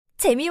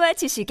재미와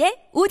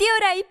지식의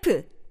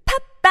오디오라이프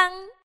팝빵.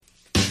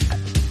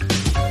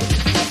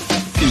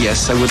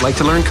 Yes, I would like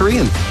to learn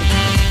Korean.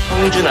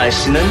 황준아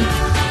씨는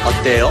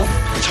어때요?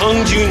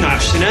 정준하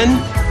씨는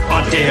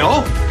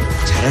어때요?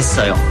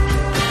 잘했어요.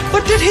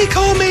 What did he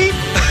call me?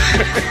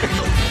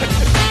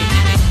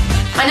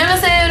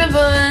 안녕하세요,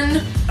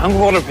 여러분.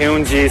 한국어를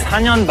배운 지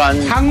 4년 반.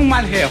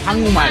 한국말 해요,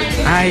 한국말.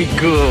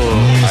 아이고.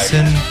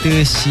 무슨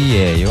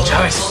뜻이에요?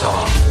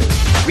 잘했어.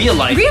 Real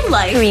life. Real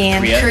life.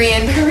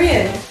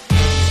 Korean.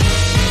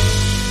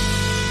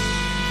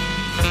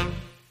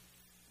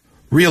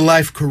 Real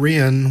life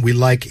Korean, we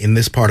like in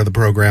this part of the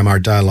program our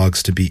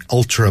dialogues to be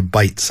ultra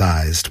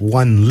bite-sized.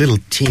 One little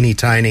teeny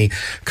tiny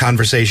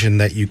conversation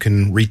that you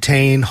can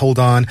retain, hold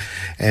on,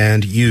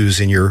 and use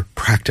in your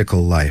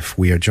practical life.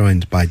 We are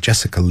joined by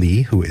Jessica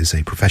Lee, who is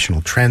a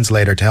professional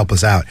translator, to help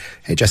us out.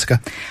 Hey, Jessica.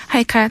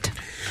 Hi, Kat.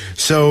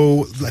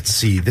 So, let's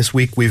see. This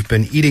week we've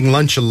been eating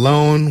lunch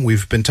alone.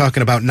 We've been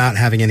talking about not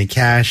having any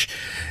cash.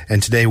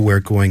 And today we're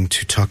going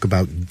to talk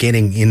about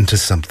getting into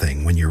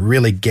something, when you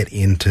really get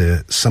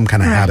into some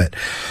kind of habit.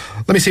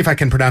 Let me see if I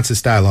can pronounce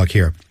this dialogue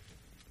here.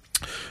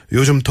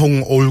 요즘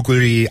통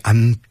얼굴이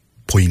안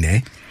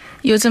보이네.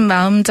 요즘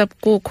마음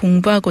잡고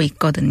공부하고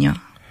있거든요.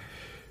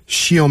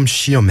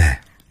 시험해.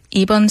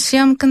 이번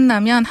시험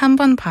끝나면 한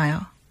번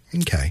봐요.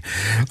 Okay.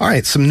 All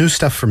right, some new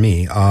stuff for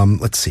me.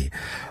 Let's see.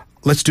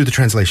 Let's do the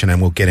translation and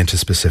we'll get into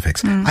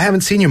specifics. I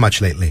haven't seen you much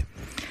lately.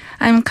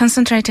 I'm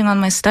concentrating on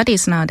my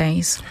studies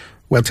nowadays.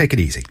 Well, take it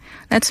easy.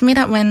 Let's meet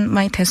up when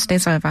my test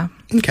is over.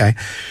 Okay.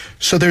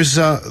 So there's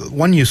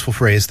one useful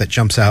phrase that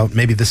jumps out.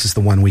 Maybe this is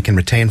the one we can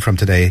retain from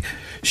today.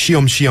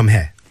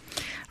 시험해.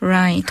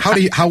 Right.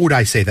 How would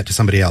I say that to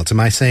somebody else? Am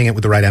I saying it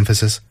with the right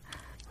emphasis?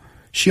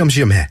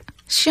 시험해.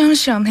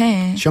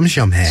 시험해.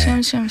 시험해.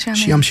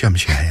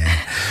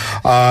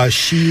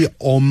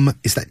 시험,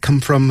 is that come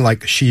from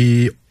like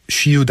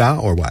시우다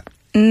or what?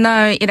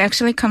 No, it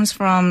actually comes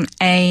from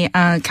a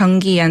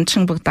Gyeonggi and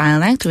Chungbuk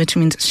dialect, which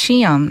means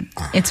시험.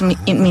 It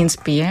means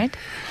beard.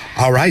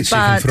 All right, so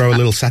you can throw a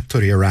little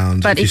satori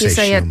around. But if you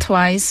say it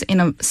twice in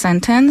a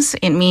sentence,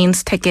 it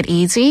means take it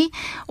easy,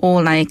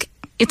 or like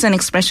it's an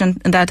expression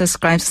that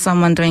describes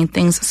someone doing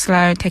things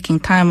slow, taking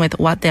time with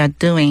what they are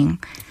doing.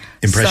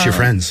 Impress your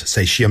friends.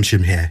 Say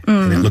시험해.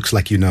 And it looks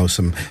like you know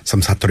some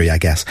satori, I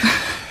guess.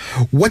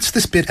 What's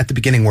this bit at the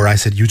beginning where I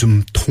said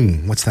요즘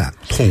통? What's that?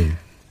 통.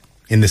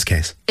 In this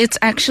case. It's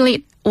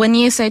actually, when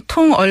you say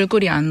통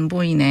얼굴이 안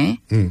보이네,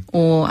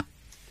 or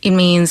it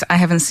means I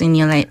haven't seen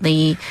you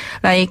lately.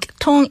 Like,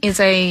 통 is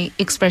a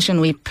expression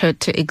we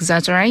put to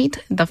exaggerate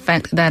the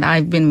fact that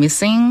I've been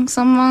missing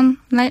someone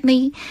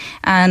lately.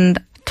 And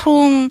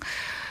통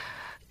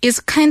is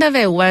kind of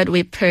a word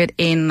we put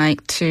in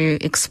like to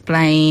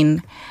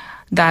explain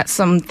that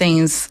some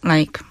things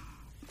like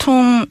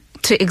통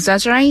to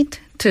exaggerate,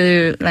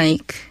 to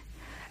like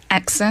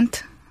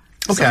accent.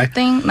 Okay.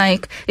 Something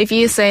like if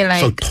you say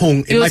like so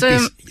통, it might be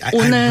I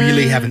오늘,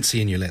 really haven't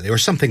seen you lately or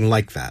something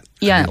like that.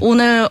 Yeah,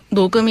 오늘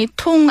녹음이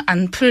통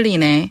안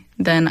풀리네.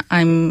 Then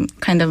I'm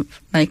kind of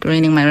like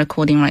reading my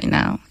recording right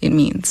now. It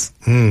means.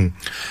 I'm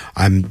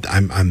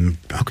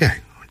okay.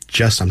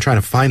 I'm trying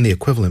to find the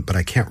equivalent, but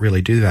I can't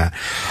really do that.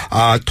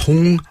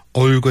 통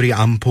얼굴이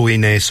안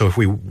보이네. So if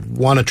we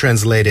want to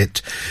translate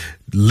it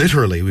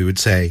literally, we would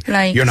say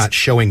like, you're not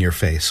showing your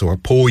face, or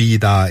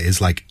보이다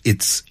is like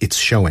it's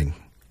showing.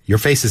 Your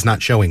face is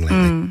not showing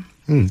lately.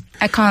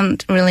 I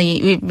can't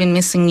really, we've been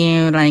missing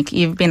you, like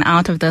you've been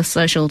out of the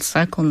social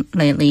circle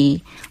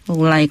lately.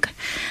 Like,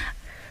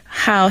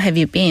 how have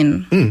you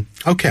been?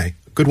 Okay,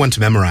 good one to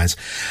memorize.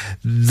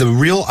 The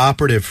real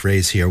operative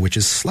phrase here, which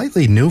is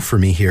slightly new for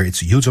me here,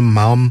 it's 요즘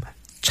마음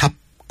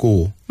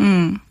잡고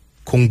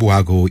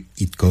공부하고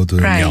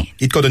있거든요. Right.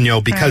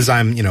 있거든요, because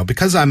right.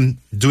 because I'm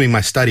doing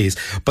my studies,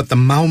 but the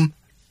마음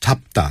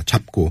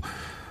잡고.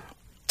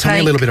 Tell me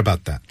a little bit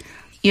about that.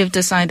 You've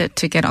decided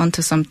to get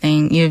onto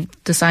something. You've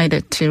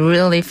decided to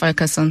really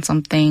focus on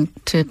something,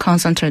 to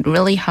concentrate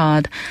really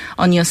hard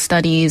on your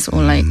studies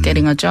or like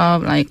getting a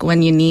job, like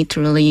when you need to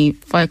really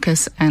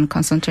focus and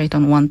concentrate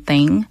on one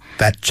thing.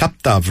 That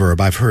잡다 verb,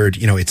 I've heard,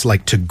 it's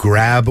like to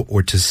grab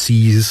or to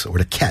seize or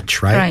to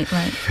catch, right?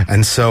 Right.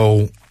 And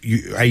so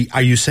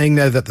are you saying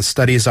there that the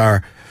studies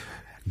are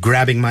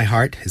grabbing my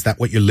heart? Is that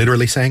what you're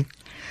literally saying?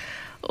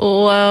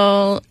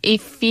 Well,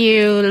 if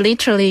you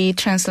literally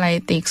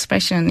translate the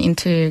expression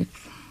into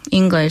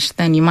English,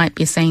 then you might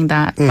be saying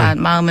that. But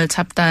마음을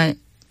잡다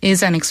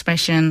is an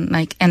expression,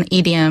 like an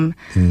idiom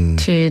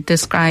to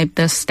describe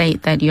the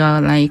state that you are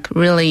like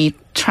really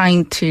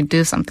trying to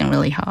do something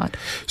really hard.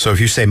 So if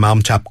you say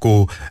마음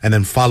잡고 and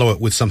then follow it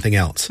with something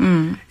else,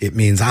 it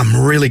means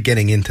I'm really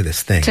getting into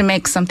this thing. To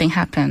make something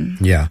happen.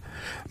 Yeah.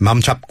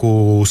 마음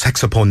잡고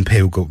saxophone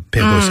배우고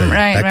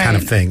that kind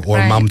of thing. Or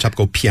마음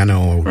잡고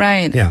piano.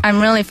 Right. Yeah.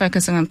 I'm really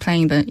focusing on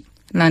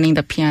learning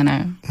the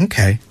piano.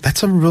 Okay.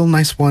 That's a real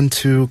nice one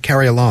to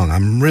carry along.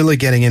 I'm really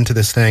getting into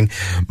this thing.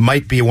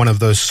 Might be one of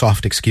those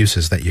soft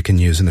excuses that you can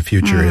use in the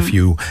future if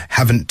you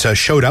haven't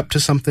showed up to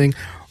something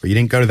or you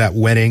didn't go to that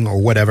wedding or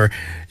whatever,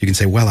 you can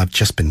say, well, I've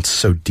just been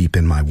so deep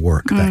in my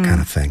work, that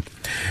kind of thing.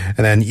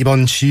 And then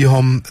이번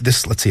시험,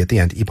 let's see at the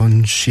end.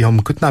 이번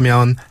시험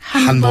끝나면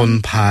한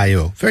번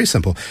봐요. Very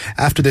simple.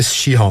 After this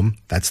시험,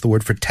 that's the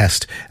word for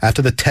test.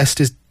 After the test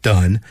is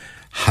done,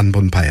 한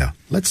번 봐요.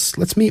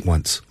 Let's meet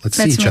once. Let's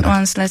see each other.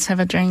 Let's have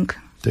a drink.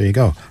 There you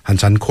go. 한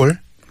잔 콜.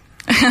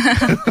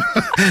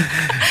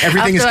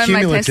 Everything is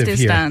cumulative my test is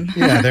here. done.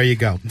 Yeah, there you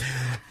go.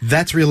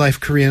 That's Real Life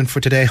Korean for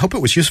today. Hope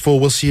it was useful.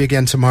 We'll see you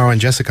again tomorrow.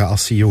 And Jessica, I'll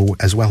see you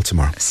as well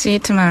tomorrow. See you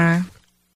tomorrow.